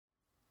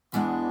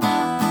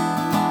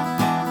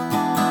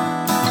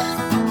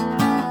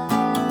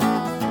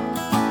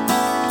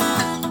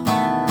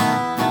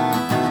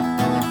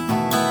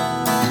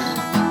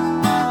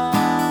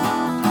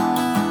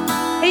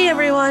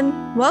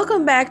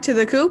Welcome back to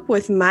The Coop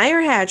with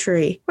Meyer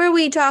Hatchery, where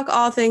we talk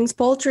all things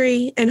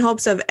poultry in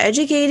hopes of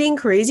educating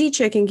crazy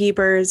chicken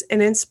keepers and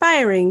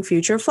inspiring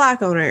future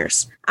flock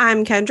owners.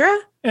 I'm Kendra.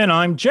 And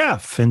I'm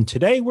Jeff, and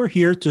today we're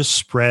here to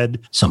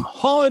spread some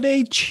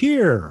holiday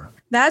cheer.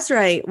 That's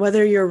right.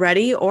 Whether you're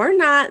ready or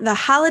not, the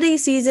holiday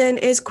season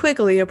is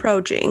quickly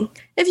approaching.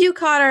 If you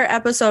caught our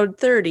episode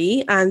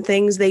 30 on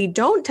things they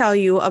don't tell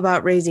you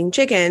about raising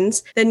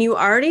chickens, then you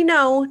already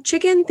know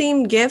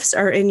chicken-themed gifts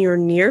are in your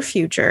near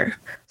future.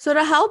 So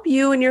to help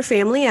you and your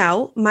family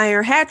out,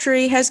 Meyer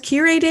Hatchery has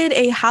curated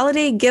a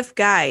holiday gift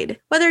guide.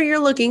 Whether you're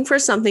looking for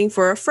something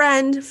for a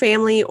friend,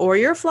 family, or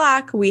your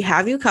flock, we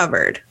have you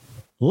covered.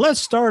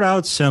 Let's start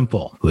out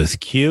simple with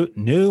cute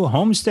new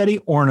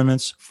homesteady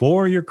ornaments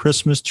for your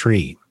Christmas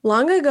tree.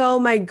 Long ago,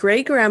 my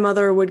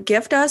great-grandmother would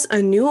gift us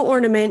a new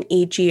ornament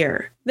each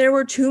year. There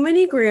were too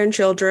many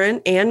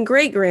grandchildren and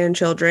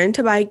great-grandchildren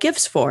to buy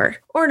gifts for.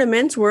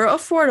 Ornaments were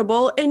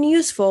affordable and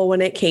useful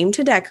when it came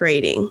to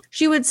decorating.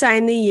 She would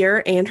sign the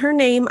year and her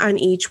name on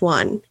each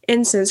one.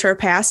 And since her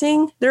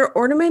passing, they're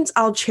ornaments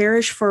I'll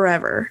cherish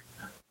forever.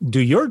 Do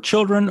your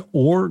children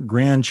or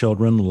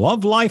grandchildren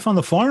love life on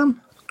the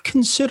farm?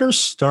 Consider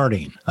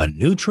starting a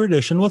new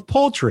tradition with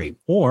poultry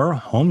or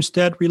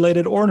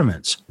homestead-related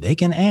ornaments they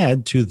can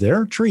add to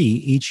their tree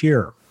each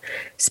year.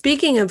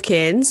 Speaking of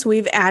kids,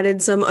 we've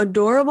added some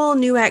adorable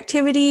new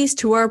activities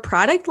to our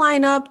product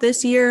lineup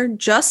this year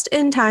just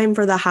in time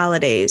for the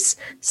holidays.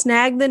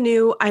 Snag the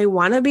new I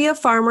Wanna Be a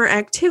Farmer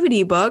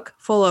activity book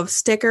full of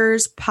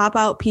stickers,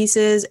 pop-out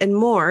pieces, and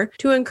more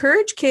to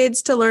encourage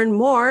kids to learn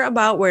more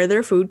about where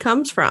their food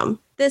comes from.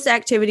 This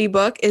activity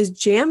book is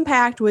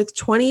jam-packed with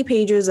 20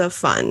 pages of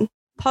fun.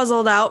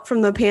 Puzzled out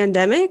from the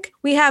pandemic?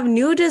 We have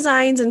new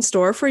designs in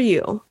store for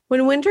you.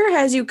 When winter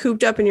has you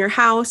cooped up in your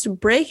house,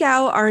 break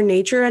out our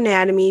Nature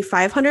Anatomy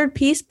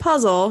 500-piece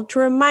puzzle to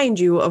remind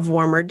you of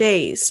warmer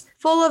days.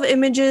 Full of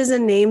images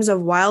and names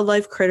of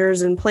wildlife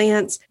critters and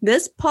plants,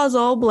 this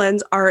puzzle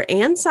blends art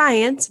and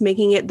science,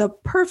 making it the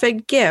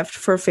perfect gift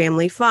for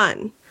family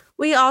fun.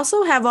 We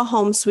also have a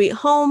Home Sweet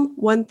Home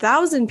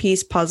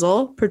 1,000-piece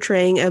puzzle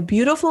portraying a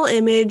beautiful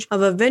image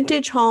of a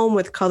vintage home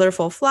with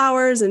colorful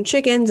flowers and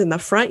chickens in the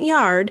front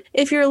yard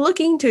if you're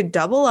looking to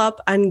double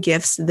up on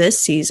gifts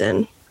this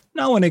season.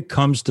 Now, when it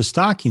comes to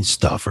stocking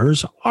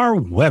stuffers, our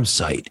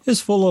website is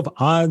full of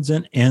odds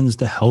and ends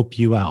to help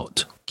you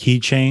out.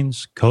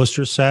 Keychains,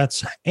 coaster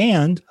sets,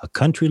 and a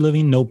country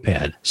living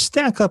notepad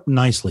stack up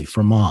nicely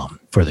for mom.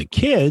 For the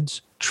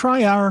kids,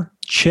 try our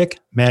chick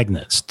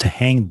magnets to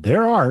hang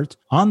their art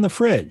on the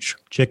fridge,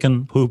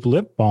 chicken poop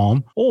lip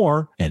balm,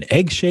 or an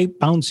egg-shaped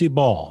bouncy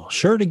ball,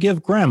 sure to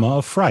give grandma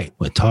a fright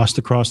when tossed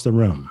across the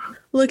room.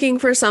 Looking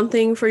for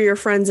something for your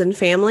friends and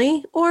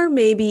family, or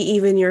maybe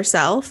even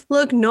yourself?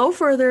 Look no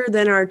further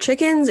than our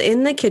Chickens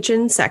in the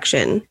Kitchen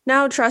section.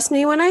 Now, trust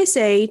me when I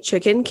say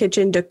chicken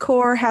kitchen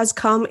decor has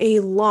come a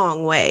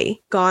long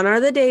way. Gone are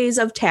the days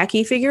of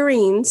tacky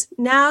figurines.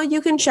 Now you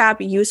can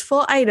shop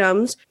useful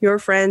items your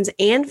friends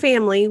and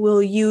family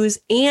will use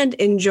and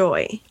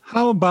enjoy.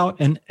 How about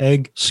an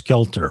egg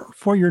skelter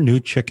for your new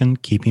chicken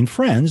keeping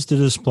friends to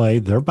display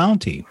their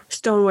bounty?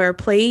 Stoneware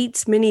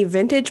plates, mini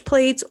vintage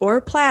plates, or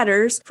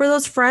platters for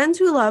those friends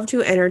who love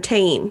to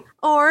entertain.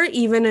 Or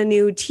even a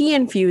new tea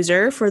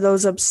infuser for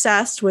those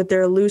obsessed with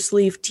their loose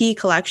leaf tea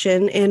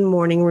collection and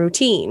morning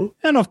routine.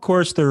 And of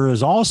course, there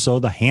is also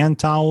the hand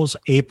towels,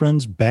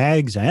 aprons,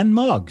 bags, and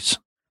mugs.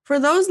 For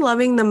those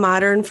loving the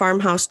modern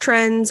farmhouse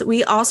trends,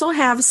 we also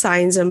have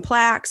signs and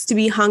plaques to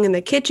be hung in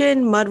the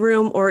kitchen,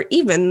 mudroom, or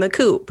even the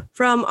coop.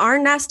 From our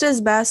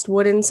Nesta's Best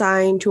wooden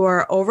sign to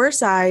our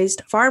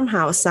oversized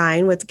farmhouse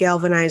sign with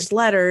galvanized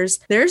letters,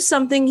 there's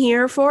something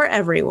here for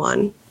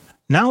everyone.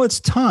 Now it's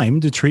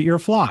time to treat your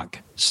flock.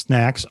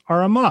 Snacks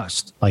are a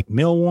must, like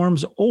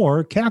mealworms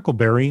or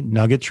cackleberry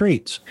nugget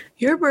treats.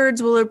 Your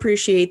birds will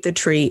appreciate the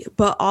treat,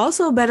 but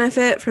also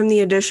benefit from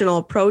the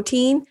additional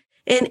protein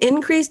and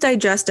increased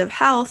digestive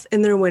health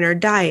in their winter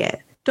diet.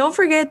 Don't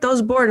forget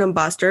those boredom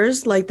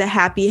busters like the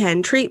Happy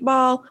Hen treat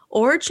ball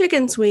or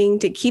chicken swing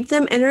to keep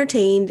them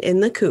entertained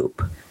in the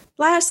coop.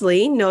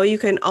 Lastly, know you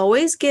can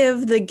always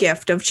give the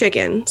gift of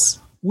chickens.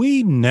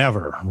 We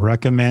never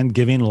recommend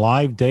giving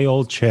live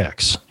day-old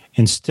chicks.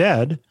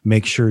 Instead,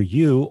 make sure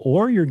you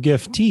or your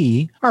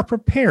giftee are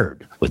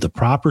prepared with the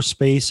proper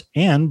space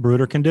and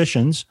brooder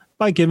conditions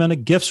by giving a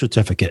gift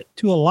certificate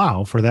to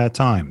allow for that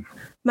time.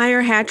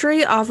 Meyer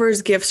Hatchery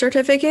offers gift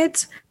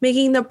certificates,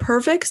 making the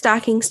perfect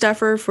stocking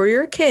stuffer for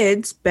your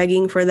kids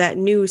begging for that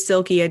new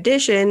silky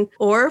addition,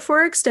 or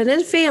for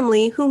extended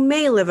family who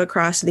may live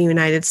across the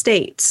United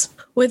States.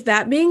 With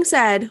that being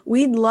said,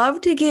 we'd love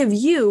to give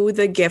you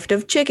the gift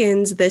of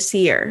chickens this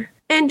year.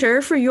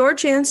 Enter for your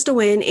chance to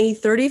win a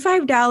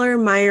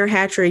 $35 Meyer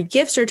Hatchery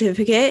gift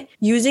certificate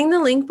using the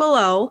link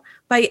below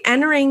by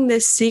entering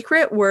the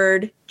secret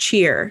word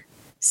CHEER.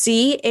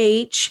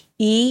 CHEER.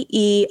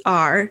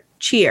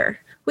 Cheer.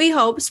 We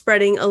hope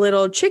spreading a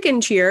little chicken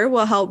cheer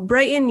will help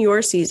brighten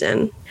your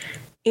season.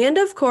 And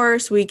of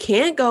course, we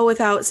can't go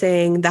without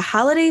saying the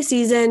holiday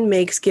season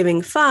makes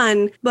giving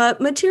fun, but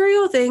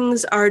material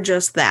things are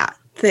just that.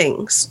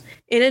 things.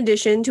 In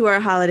addition to our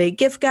holiday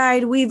gift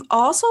guide, we've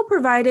also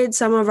provided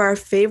some of our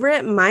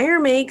favorite Meyer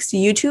Makes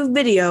YouTube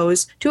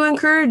videos to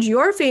encourage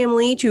your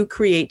family to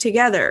create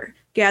together.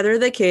 Gather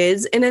the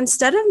kids, and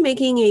instead of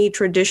making a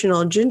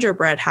traditional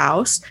gingerbread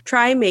house,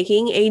 try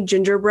making a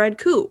gingerbread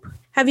coop.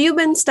 Have you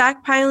been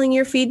stockpiling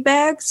your feed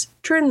bags?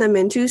 Turn them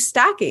into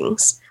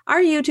stockings. Our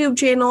YouTube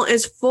channel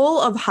is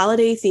full of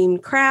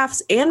holiday-themed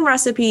crafts and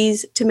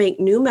recipes to make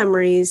new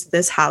memories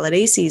this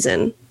holiday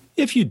season.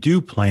 If you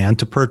do plan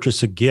to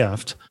purchase a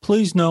gift,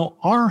 please know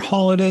our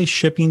holiday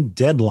shipping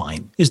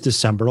deadline is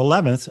December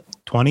 11th,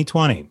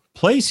 2020.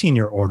 Placing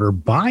your order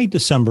by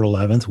December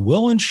 11th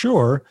will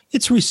ensure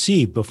it's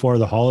received before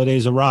the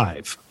holidays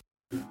arrive.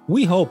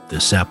 We hope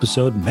this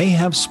episode may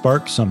have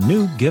sparked some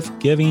new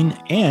gift-giving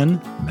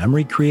and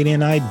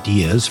memory-creating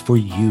ideas for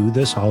you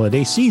this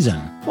holiday season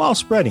while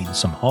spreading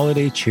some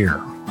holiday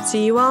cheer.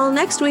 See you all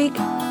next week.